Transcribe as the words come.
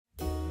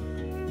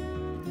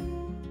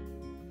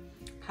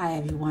Hi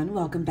everyone,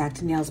 welcome back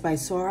to Nails by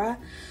Sora.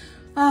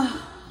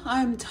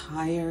 I'm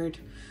tired.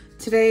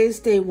 Today's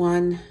day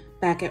one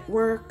back at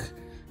work.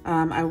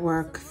 I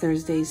work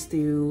Thursdays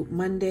through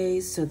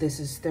Mondays, so this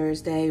is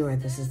Thursday, or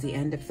this is the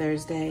end of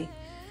Thursday.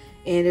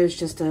 And it was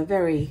just a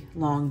very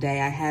long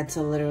day. I had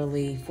to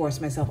literally force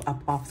myself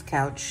up off the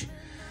couch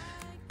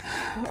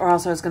or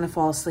else I was gonna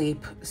fall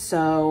asleep.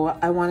 So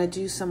I wanna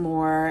do some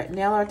more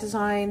nail art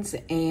designs,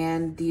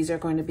 and these are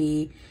going to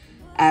be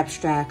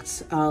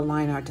abstract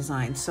line art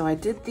designs. So I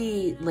did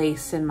the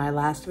lace in my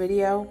last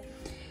video,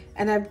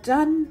 and I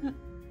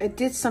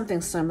did something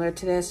similar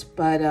to this,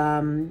 but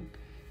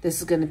this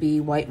is going to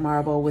be white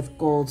marble with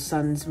gold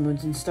suns,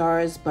 moons, and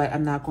stars, but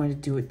I'm not going to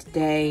do it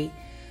today.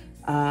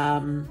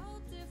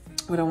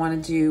 What I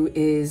want to do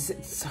is,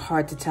 it's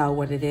hard to tell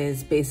what it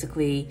is.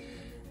 Basically,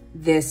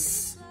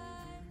 this,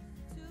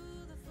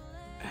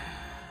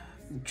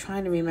 I'm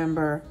trying to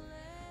remember,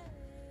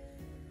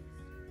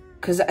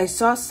 because I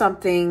saw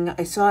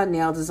a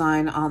nail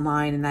design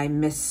online, and I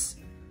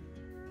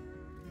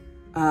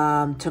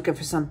took it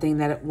for something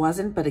that it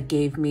wasn't, but it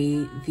gave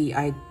me the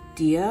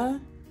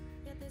idea.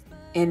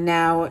 And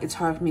now it's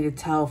hard for me to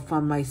tell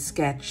from my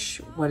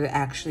sketch what it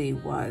actually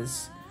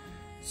was.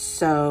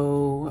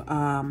 So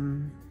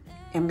I'm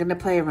gonna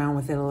play around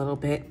with it a little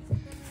bit.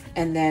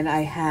 And then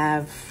I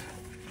have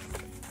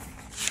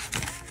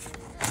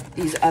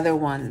these other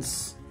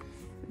ones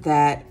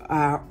that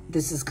are,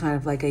 this is kind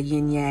of like a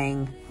yin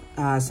yang,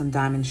 some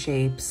diamond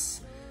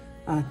shapes.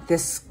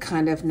 This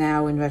kind of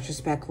now in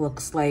retrospect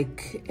looks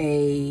like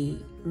a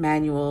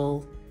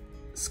manual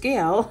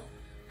scale,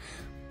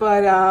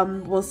 but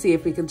we'll see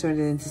if we can turn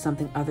it into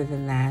something other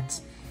than that.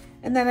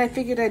 And then I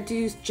figured I'd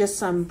do just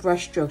some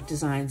brushstroke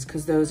designs,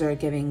 because those are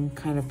getting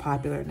kind of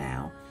popular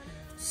now.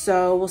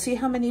 So we'll see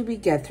how many we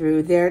get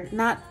through. They're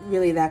not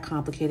really that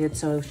complicated,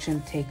 so it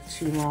shouldn't take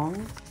too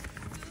long.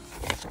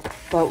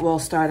 But we'll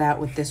start out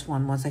with this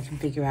one once I can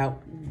figure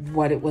out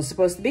what it was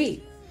supposed to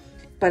be.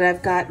 But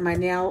I've got my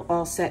nail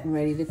all set and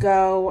ready to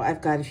go.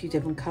 I've got a few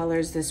different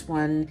colors. This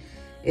one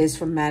is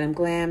from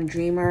Glam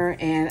Dreamer,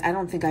 and I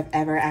don't think I've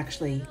ever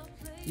actually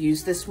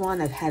used this one.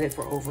 I've had it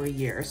for over a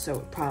year, so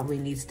it probably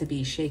needs to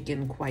be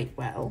shaken quite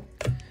well.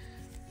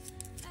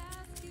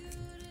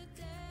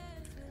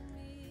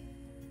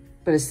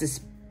 But it's this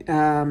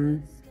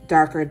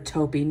darker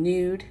taupey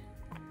nude.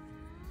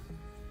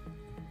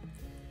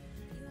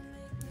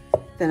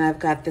 Then I've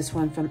got this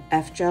one from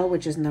Eggshell,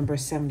 which is number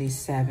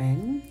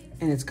 77.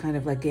 And it's kind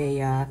of like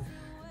a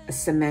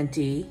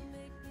cementy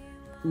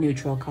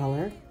neutral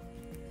color.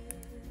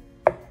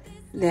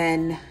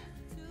 Then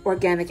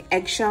organic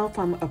eggshell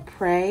from a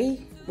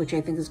Prey, which I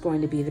think is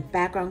going to be the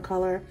background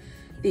color.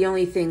 The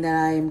only thing that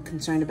I am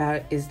concerned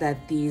about is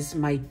that these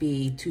might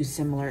be too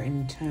similar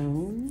in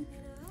tone.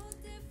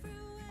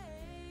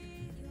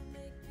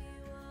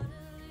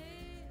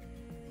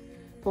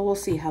 But we'll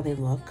see how they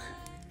look.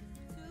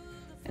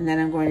 And then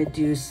I'm going to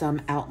do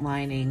some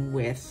outlining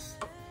with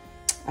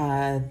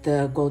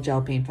the gold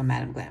gel paint from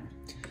Glam.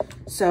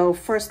 So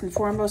first and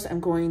foremost, I'm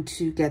going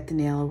to get the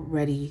nail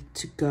ready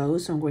to go.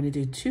 So I'm going to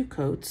do 2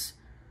 coats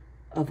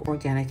of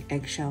organic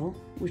eggshell,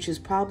 which is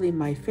probably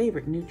my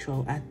favorite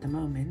neutral at the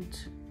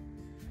moment.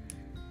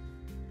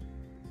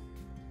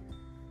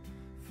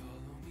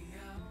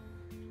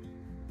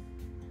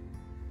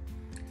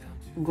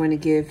 I'm going to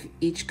give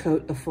each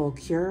coat a full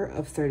cure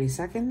of 30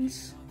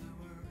 seconds.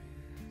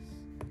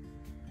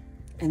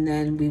 And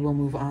then we will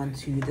move on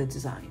to the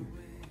design.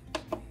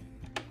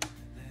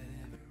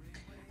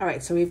 All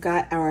right, so we've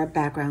got our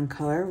background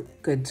color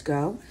good to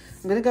go.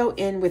 I'm gonna go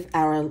in with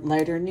our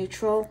lighter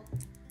neutral.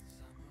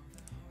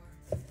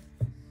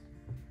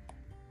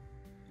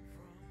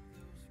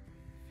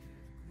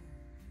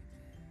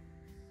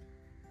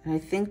 And I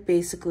think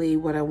basically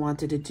what I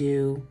wanted to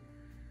do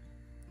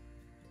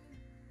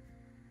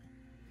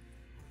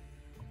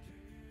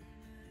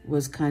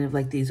was kind of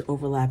like these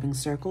overlapping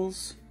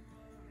circles.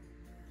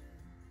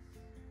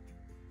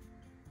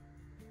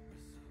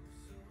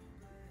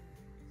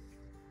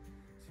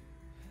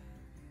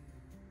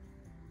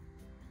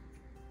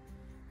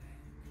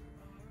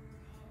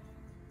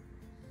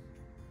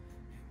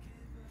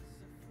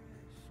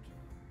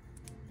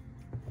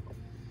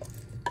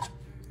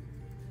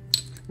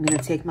 I'm going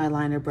to take my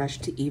liner brush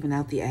to even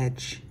out the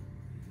edge.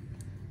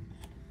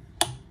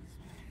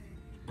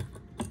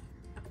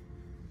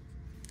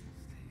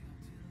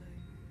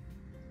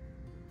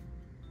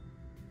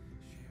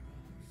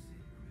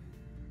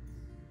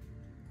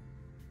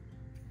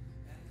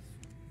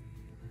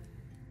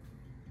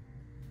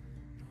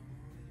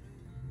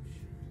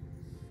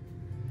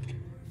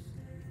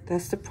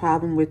 That's the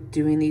problem with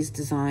doing these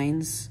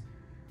designs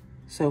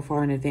so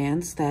far in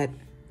advance, that,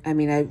 I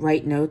mean, I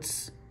write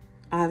notes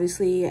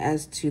obviously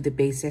as to the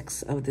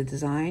basics of the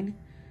design,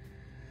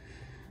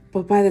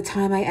 but by the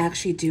time I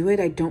actually do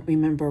it, I don't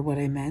remember what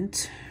I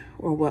meant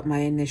or what my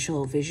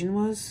initial vision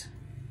was.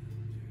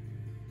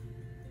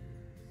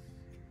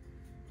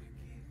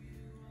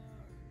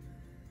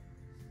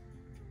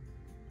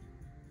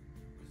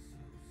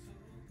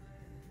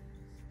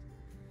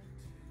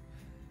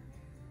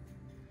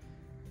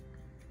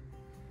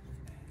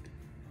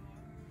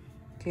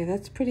 Okay,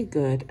 that's pretty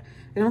good.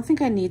 I don't think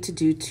I need to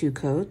do 2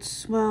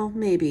 coats. Well,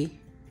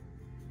 maybe.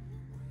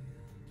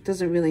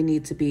 Doesn't really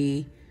need to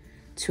be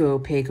too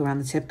opaque around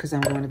the tip because I'm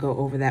going to go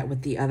over that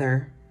with the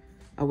other,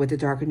 with the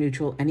darker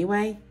neutral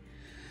anyway.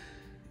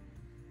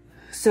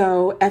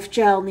 So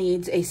F-Gel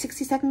needs a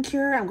 60-second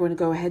cure. I'm going to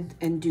go ahead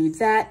and do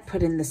that,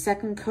 put in the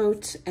second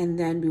coat, and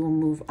then we will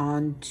move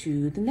on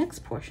to the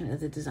next portion of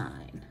the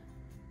design.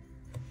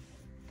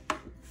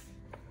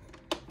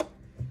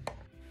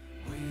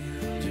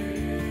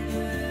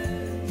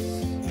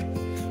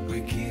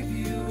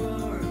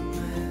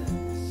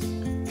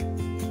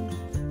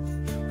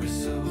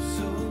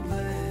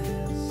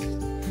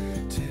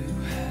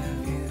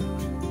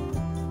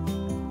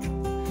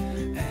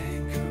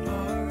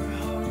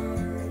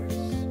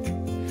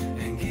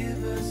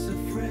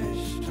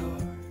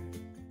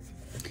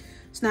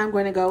 So now I'm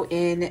going to go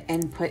in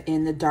and put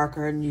in the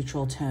darker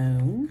neutral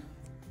tone.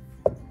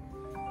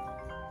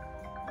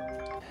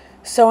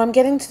 So I'm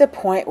getting to the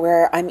point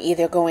where I'm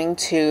either going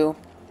to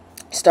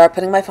start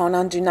putting my phone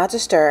on Do Not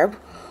Disturb,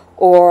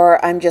 or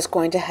I'm just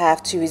going to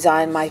have to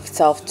resign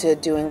myself to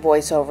doing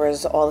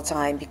voiceovers all the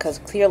time, because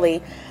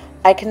clearly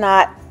I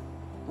cannot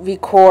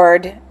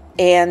record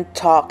and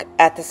talk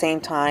at the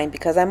same time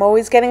because I'm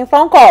always getting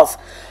phone calls.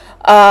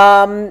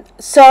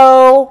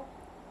 So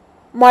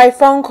my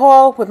phone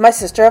call with my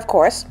sister, of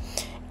course,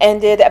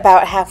 ended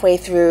about halfway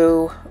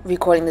through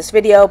recording this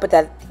video, but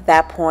at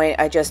that point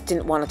I just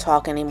didn't want to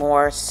talk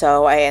anymore,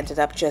 so I ended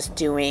up just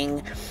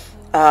doing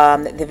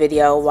the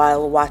video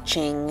while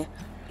watching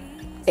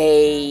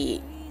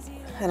I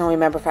don't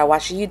remember if I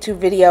watched a YouTube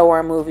video or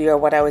a movie or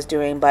what I was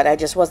doing, but I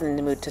just wasn't in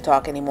the mood to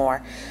talk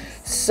anymore.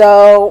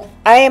 So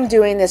I am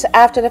doing this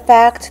after the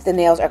fact. The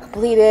nails are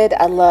completed.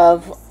 I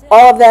love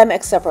all of them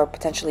except for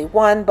potentially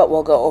one, but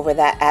we'll go over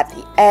that at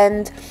the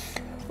end.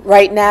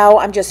 Right now,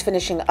 I'm just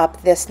finishing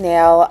up this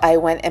nail. I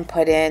went and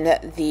put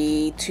in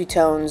the 2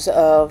 tones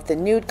of the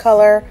nude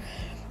color,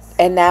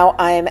 and now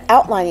I'm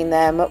outlining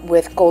them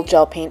with gold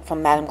gel paint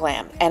from Madam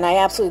Glam. And I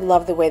absolutely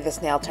love the way this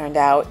nail turned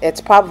out.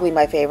 It's probably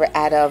my favorite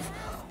out of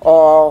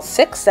all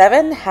 6,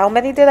 7. How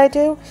many did I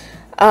do?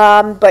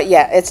 But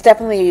yeah, it's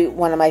definitely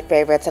one of my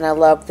favorites, and I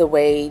love the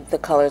way the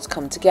colors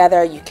come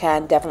together. You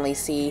can definitely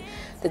see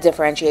the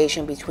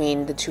differentiation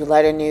between the 2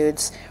 lighter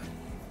nudes.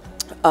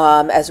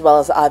 As well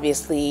as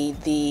obviously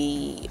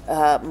the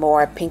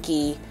more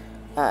pinky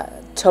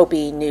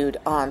taupey nude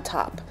on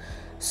top.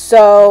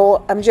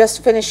 So I'm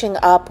just finishing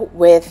up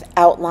with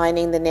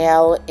outlining the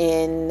nail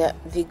in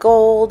the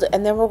gold,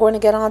 and then we're going to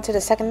get on to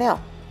the second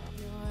nail.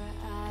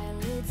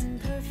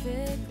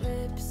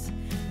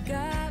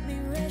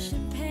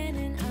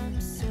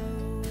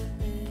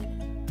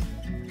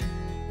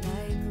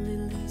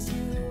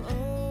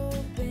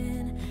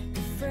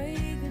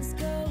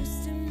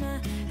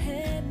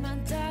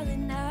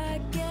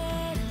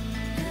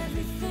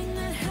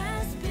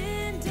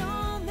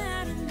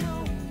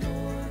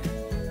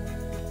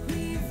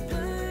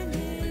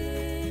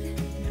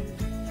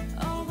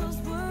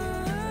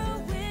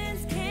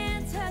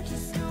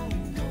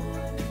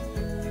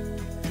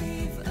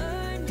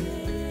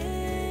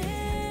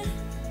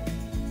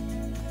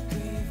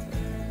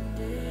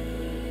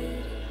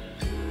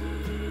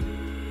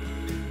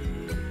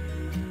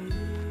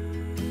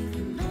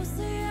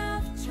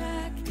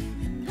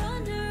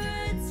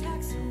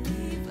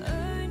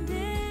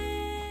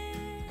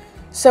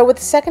 So with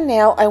the second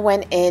nail, I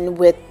went in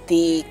with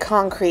the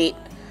concrete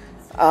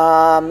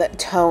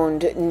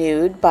toned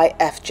nude by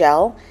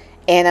F-Gel,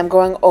 and I'm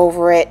going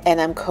over it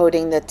and I'm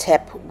coating the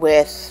tip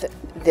with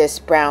this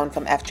brown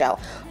from F-Gel.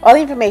 All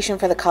the information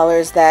for the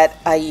colors that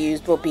I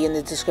used will be in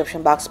the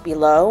description box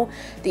below.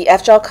 The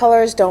F-Gel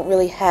colors don't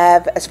really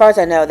have, as far as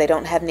I know, they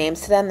don't have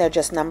names to them. They're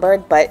just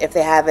numbered, but if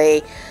they have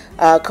a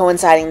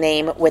coinciding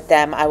name with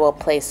them, I will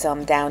place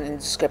them down in the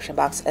description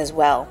box as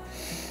well.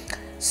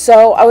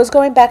 So I was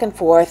going back and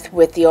forth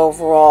with the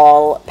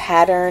overall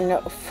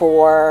pattern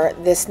for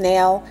this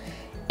nail,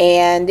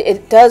 and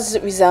it does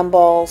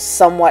resemble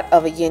somewhat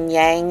of a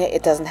yin-yang.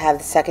 It doesn't have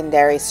the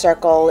secondary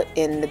circle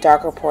in the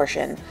darker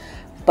portion,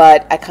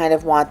 but I kind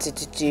of wanted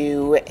to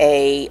do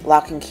a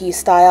lock and key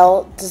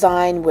style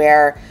design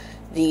where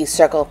the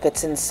circle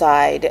fits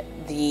inside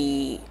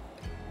the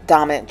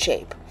dominant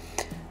shape.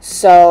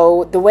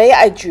 So the way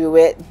I drew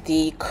it,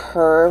 the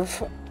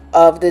curve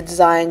of the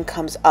design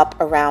comes up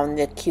around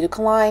the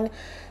cuticle line,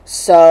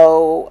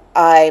 so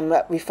I'm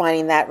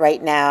refining that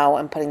right now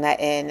and putting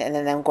that in, and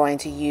then I'm going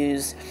to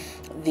use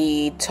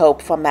the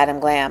taupe from Madam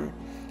Glam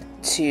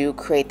to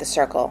create the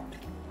circle.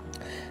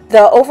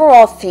 The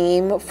overall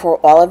theme for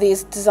all of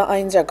these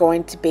designs are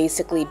going to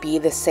basically be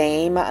the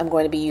same. I'm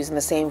going to be using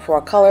the same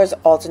 4 colors,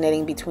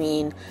 alternating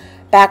between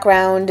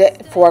background,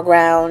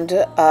 foreground,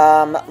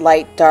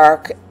 light,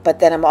 dark, but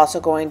then I'm also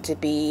going to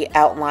be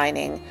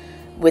outlining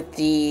with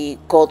the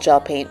gold gel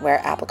paint where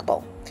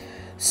applicable.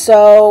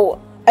 So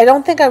I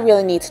don't think I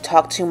really need to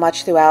talk too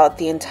much throughout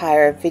the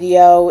entire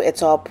video.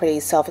 It's all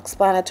pretty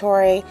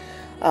self-explanatory,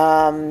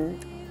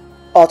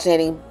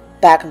 alternating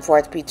back and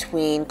forth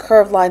between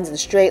curved lines and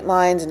straight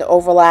lines and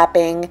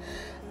overlapping.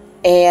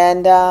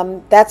 And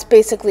that's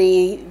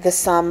basically the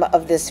sum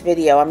of this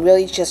video. I'm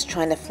really just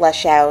trying to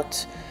flesh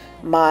out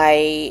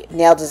my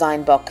nail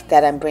design book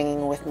that I'm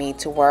bringing with me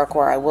to work,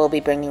 or I will be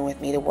bringing with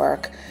me to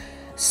work.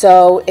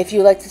 So if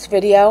you like this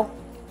video,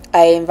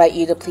 I invite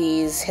you to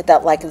please hit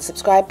that like and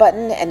subscribe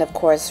button, and of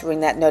course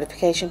ring that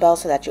notification bell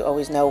so that you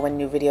always know when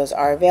new videos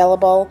are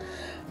available.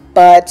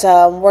 But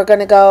we're going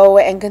to go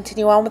and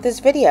continue on with this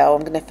video.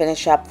 I'm going to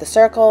finish up the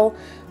circle,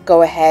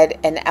 go ahead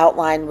and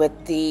outline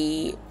with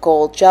the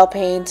gold gel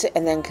paint,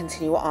 and then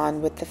continue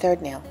on with the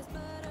third nail.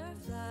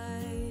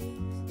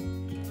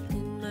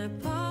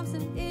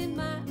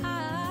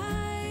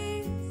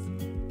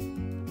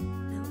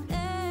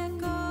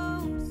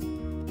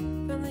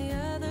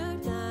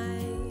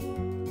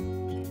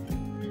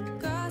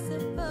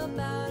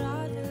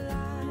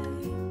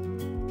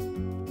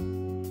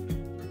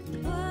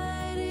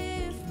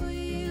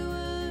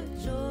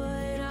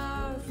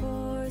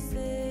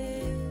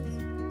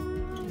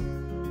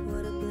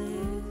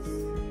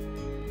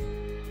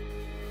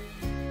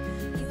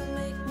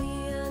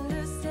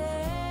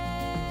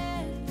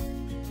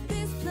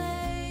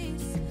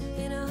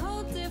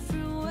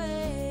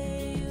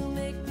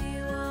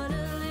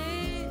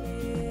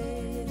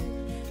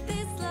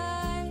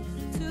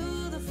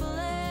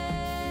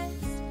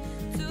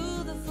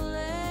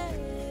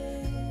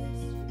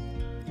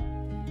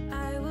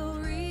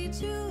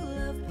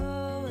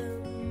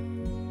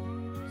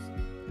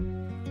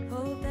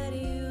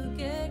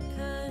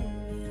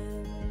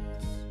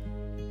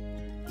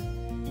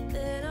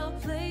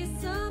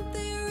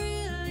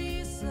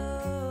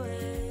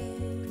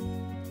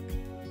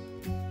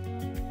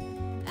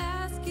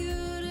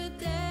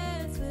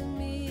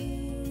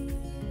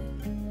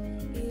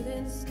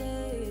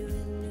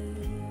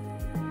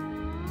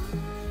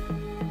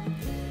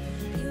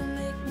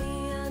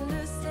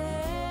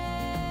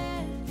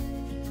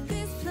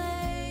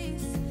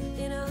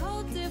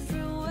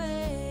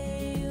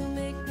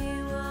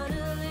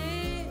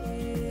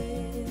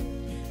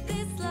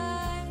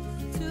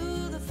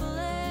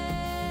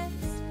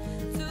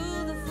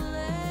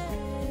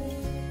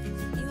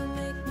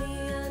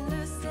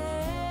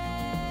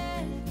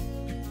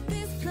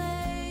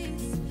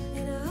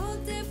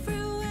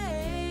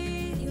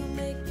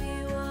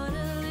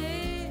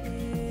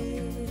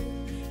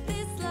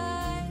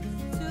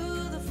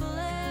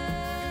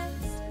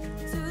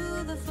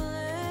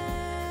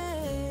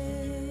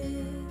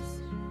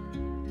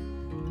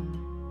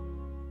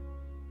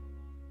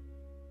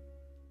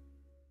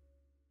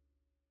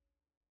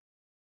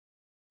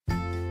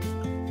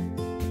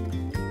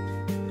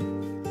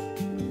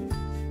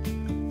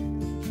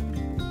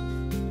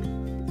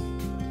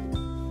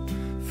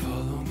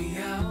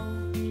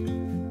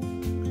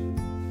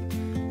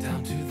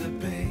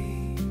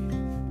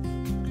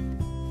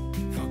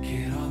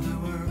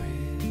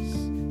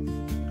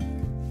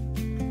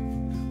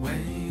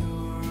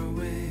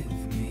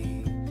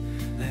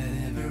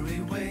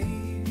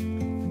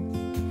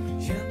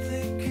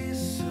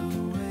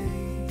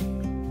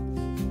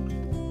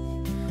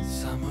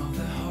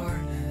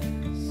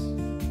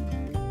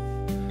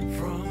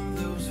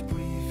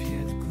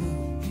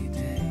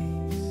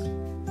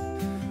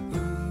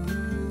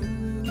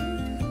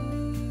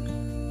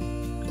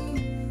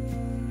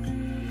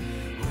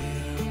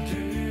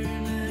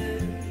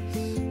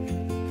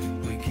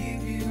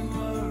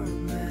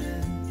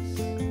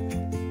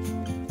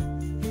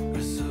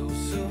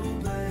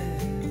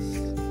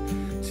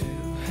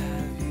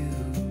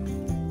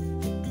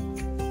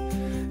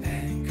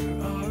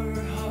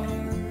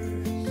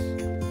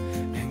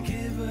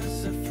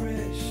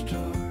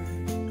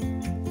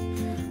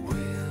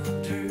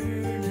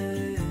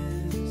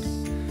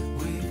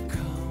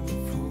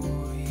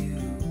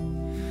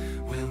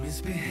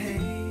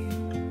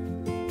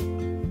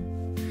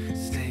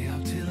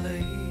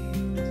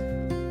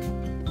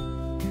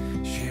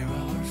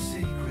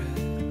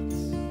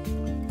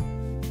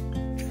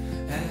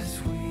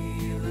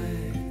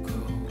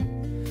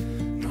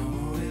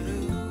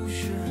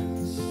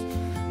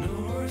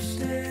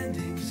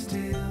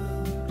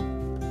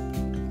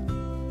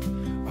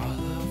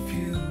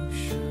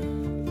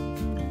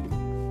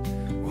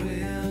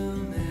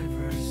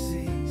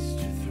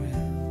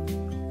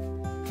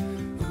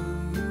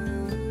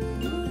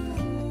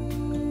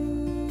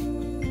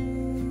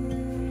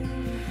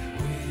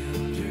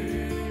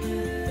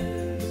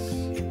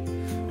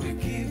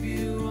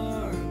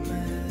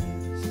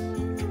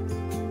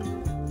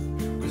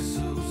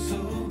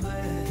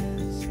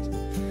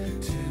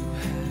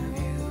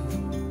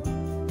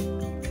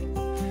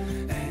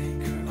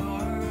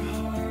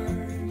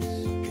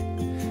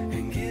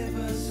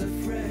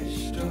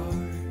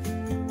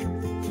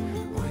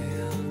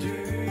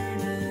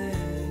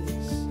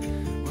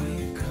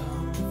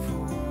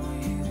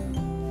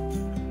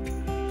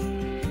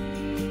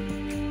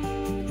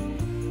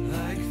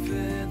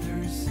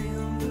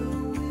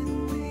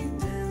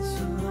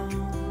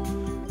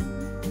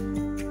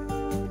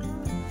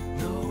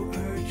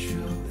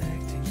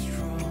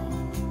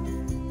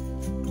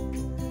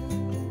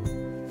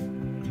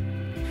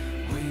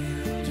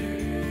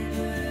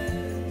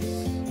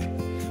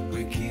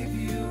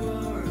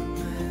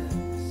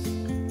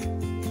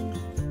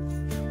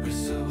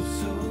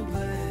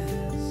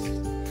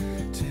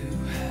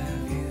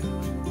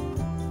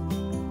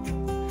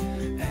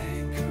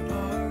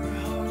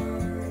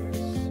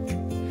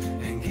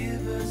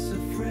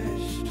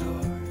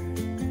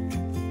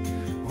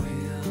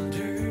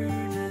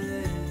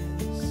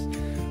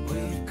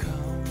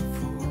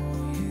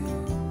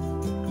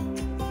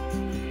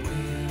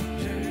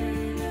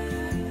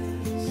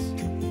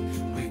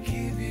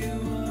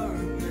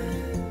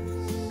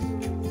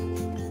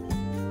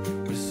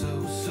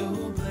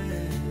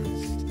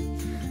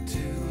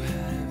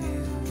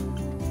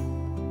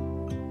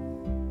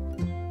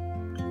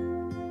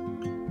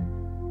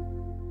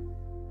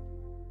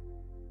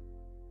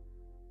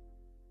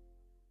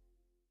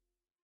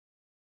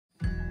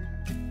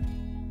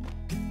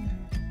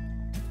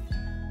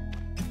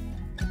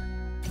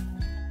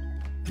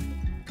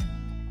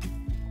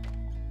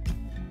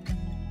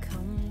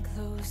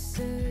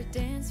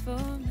 dance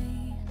for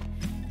me.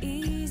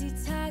 Easy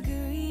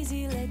tiger,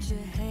 easy, let your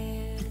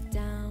hair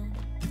down.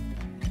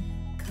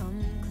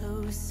 Come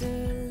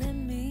closer, let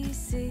me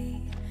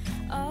see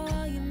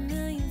all your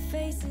million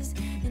faces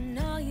and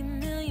all your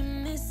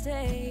million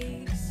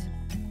mistakes.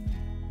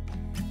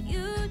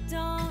 You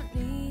don't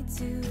need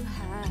to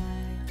hide.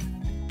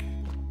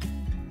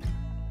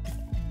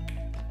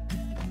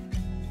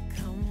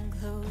 Come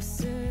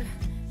closer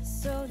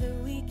so that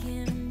we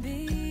can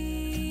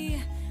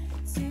be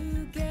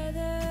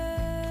together.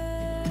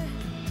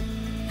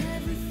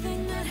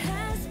 Everything that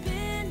has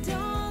been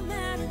don't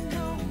matter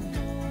no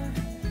more.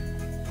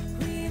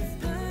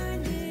 We've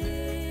burned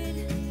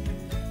it.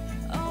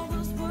 All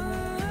those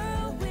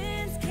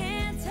whirlwinds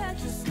can't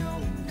touch us no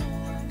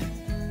more.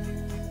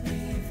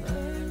 We've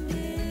earned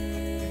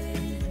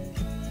it.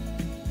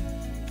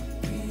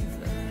 We've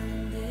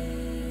earned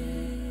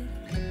it.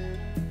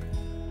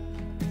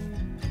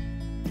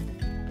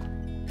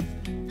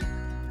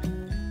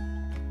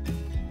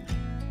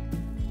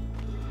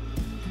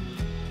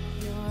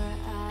 Your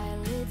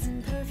eyelids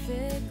and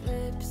perfect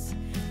lips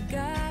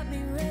got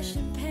me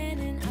rushing,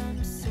 panting.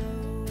 I'm so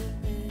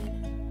lit,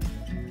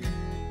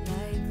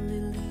 like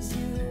lilies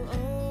you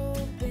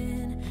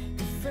open.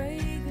 The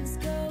fragrance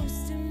goes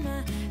to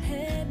my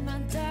head, my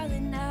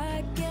darling.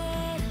 I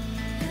get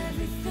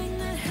everything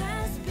that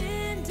has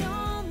been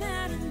don't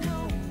matter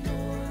no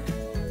more.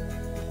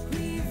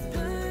 We've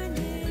burned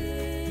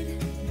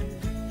it.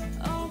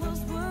 All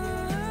those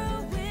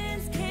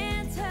whirlwinds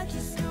can't touch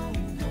us no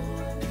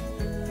more.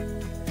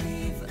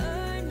 We've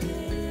earned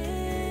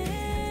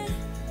it.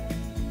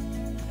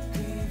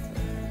 We've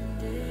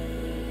earned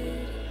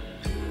it.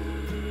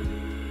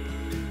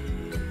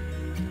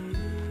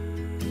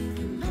 We've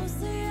been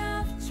mostly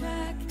off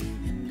track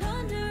and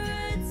under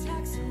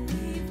attack, so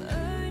we've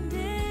earned it.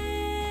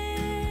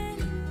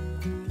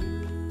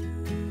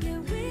 Yeah,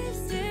 we've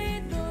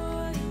stayed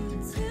loyal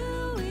to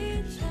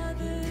each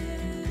other.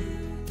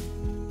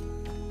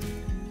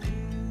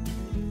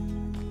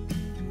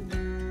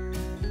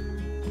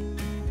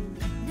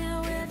 Now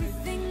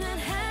everything that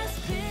has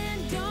been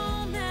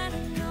don't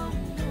matter no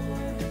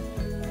more.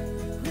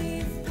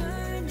 We've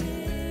burned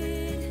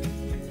it.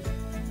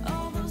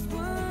 All those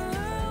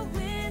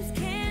whirlwinds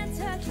can't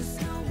touch us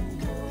no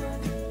more.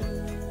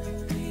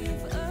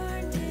 We've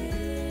earned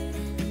it.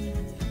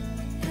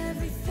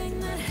 Everything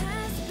that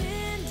has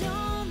been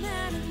don't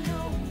matter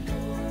no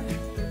more.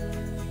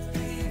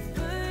 We've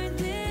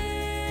burned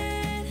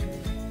it.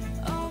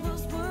 All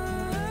those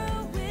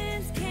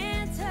whirlwinds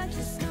can't touch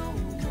us no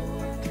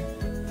more.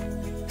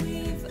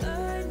 We've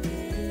earned it.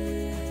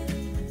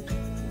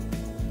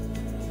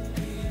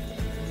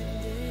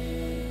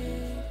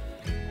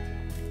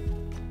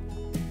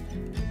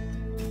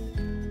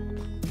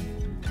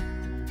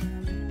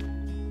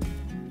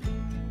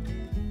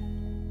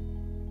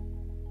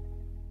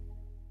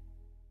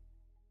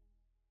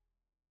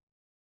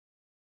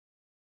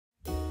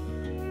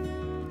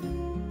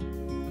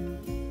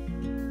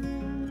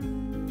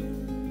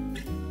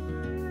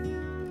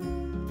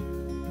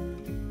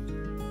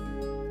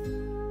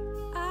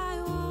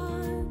 I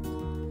want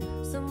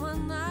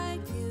someone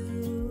like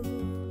you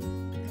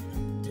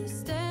to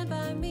stand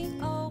by me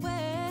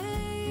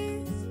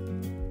always,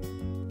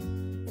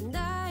 and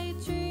I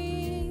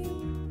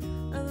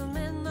dream of a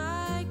man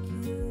like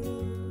you,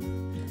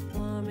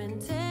 warm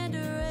and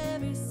tender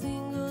every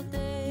single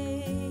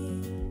day.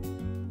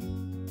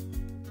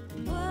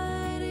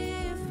 What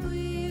if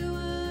we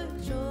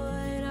would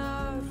join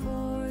our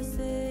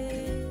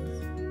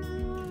forces?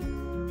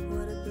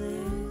 What a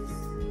bliss.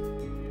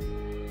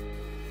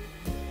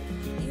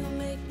 You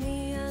make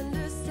me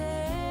understand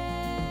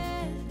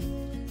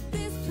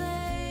this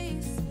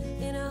place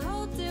in a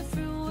whole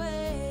different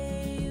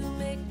way. You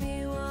make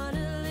me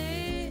wanna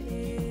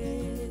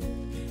live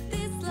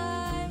this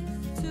life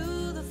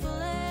to the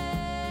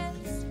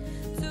fullest,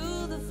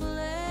 to the fullest.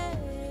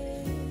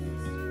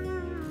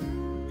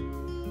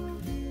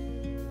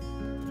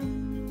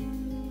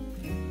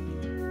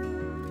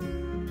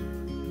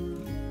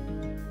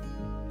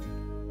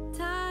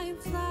 Time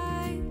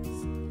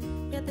flies,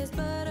 yet there's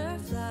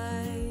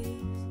butterflies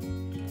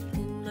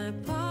in my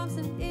palms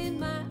and in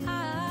my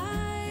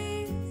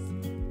eyes.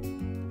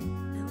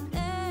 Now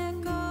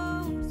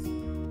echoes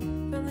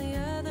from the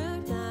other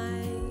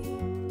night,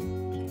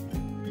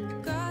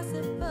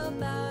 gossip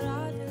about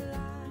our delight.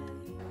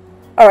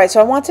 All right, so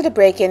I wanted to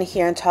break in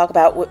here and talk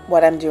about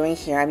what I'm doing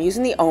here. I'm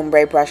using the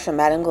ombre brush from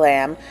Madame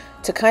Glam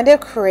to kind of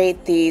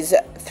create these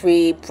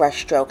 3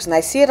 brush strokes. And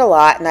I see it a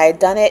lot, and I had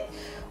done it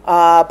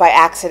by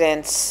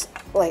accident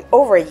like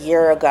over a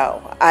year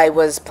ago. I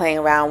was playing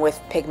around with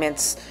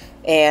pigments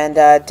and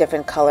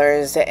different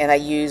colors, and I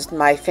used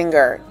my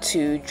finger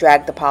to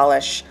drag the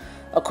polish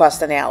across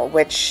the nail,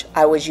 which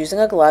I was using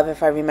a glove,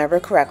 if I remember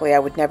correctly. I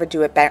would never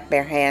do it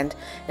bare hand,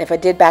 and if I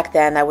did back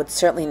then, I would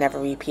certainly never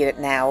repeat it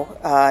now,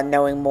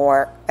 knowing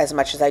more as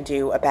much as I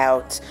do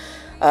about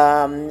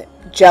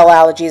gel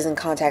allergies and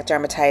contact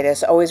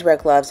dermatitis. Always wear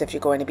gloves if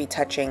you're going to be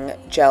touching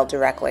gel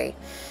directly.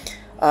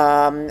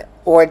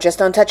 or just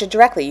don't touch it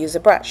directly, use a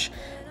brush.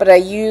 But I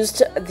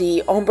used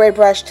the ombre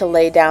brush to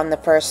lay down the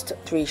first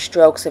 3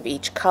 strokes of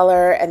each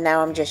color, and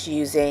now I'm just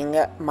using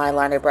my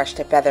liner brush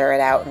to feather it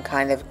out and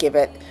kind of give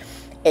it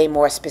a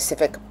more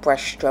specific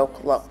brush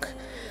stroke look.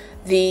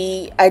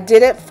 I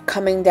did it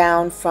coming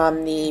down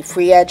from the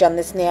free edge on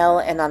this nail,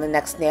 and on the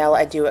next nail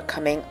I do it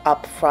coming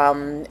up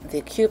from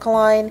the cuticle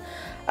line.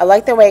 I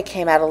like the way it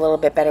came out a little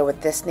bit better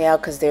with this nail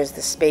because there's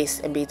the space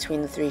in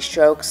between the 3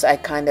 strokes. I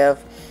kind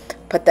of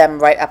put them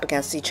right up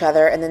against each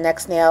other in the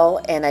next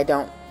nail, and I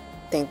don't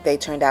think they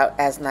turned out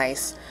as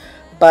nice.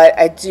 But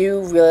I do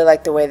really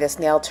like the way this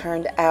nail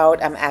turned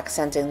out. I'm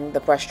accenting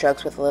the brush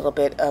strokes with a little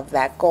bit of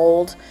that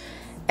gold,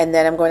 and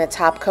then I'm going to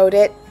top coat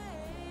it.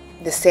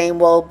 The same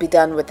will be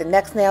done with the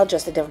next nail,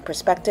 just a different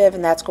perspective,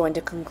 and that's going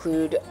to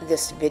conclude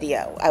this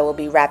video. I will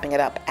be wrapping it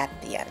up at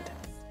the end.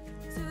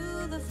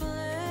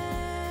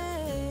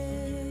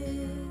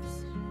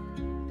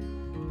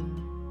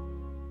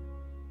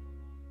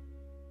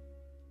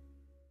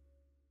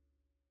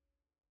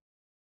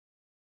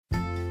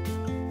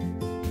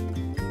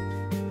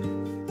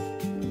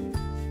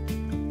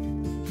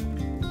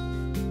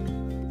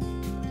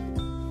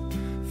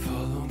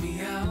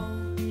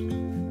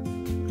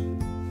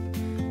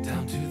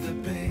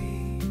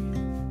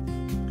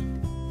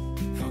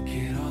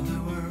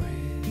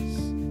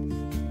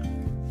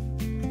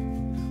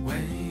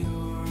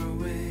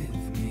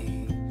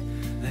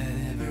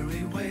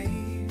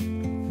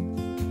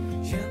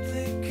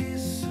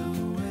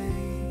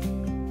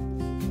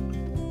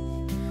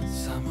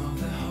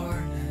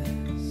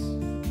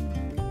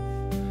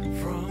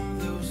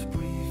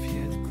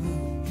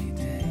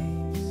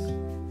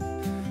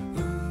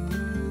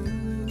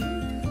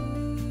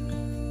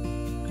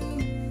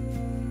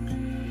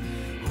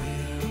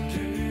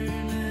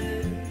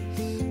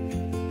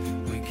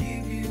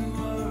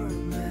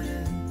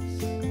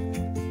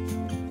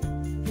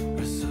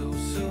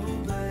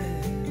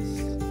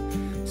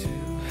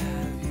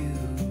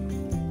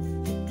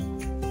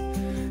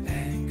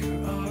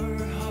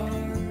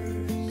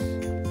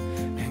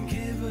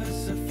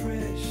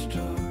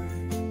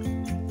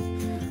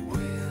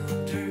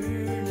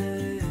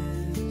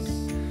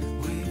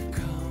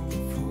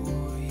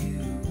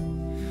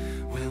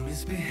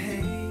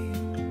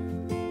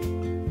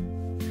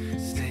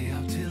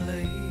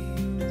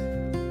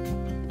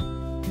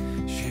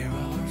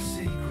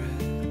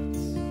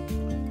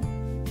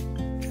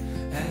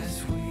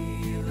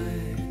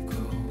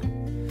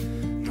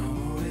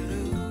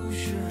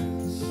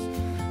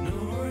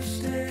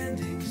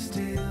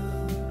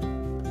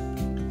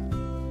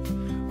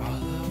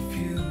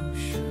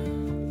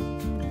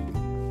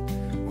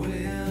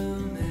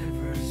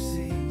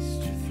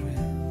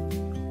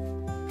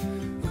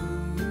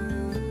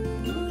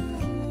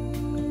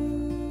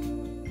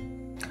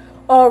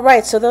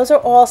 Alright, so those are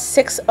all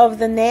 6 of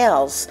the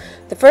nails.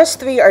 The first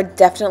 3 are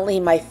definitely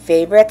my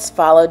favorites,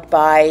 followed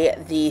by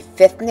the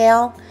 5th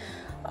nail.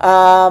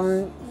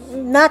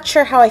 Not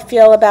sure how I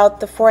feel about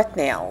the 4th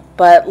nail,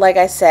 but like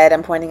I said,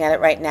 I'm pointing at it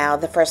right now.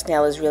 The first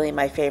nail is really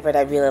my favorite.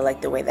 I really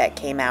like the way that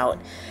came out.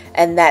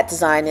 And that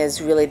design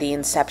is really the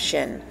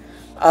inception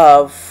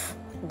of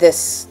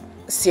this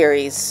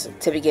series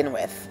to begin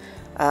with.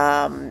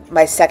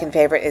 My second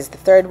favorite is the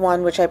 3rd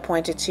one, which I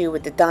pointed to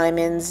with the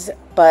diamonds,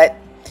 but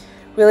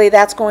really,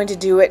 that's going to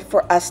do it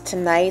for us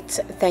tonight.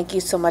 Thank you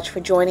so much for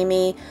joining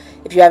me.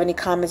 If you have any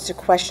comments or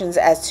questions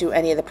as to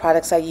any of the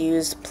products I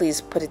use,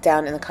 please put it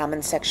down in the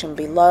comments section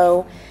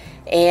below.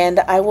 And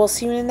I will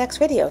see you in the next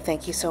video.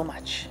 Thank you so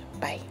much.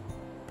 Bye.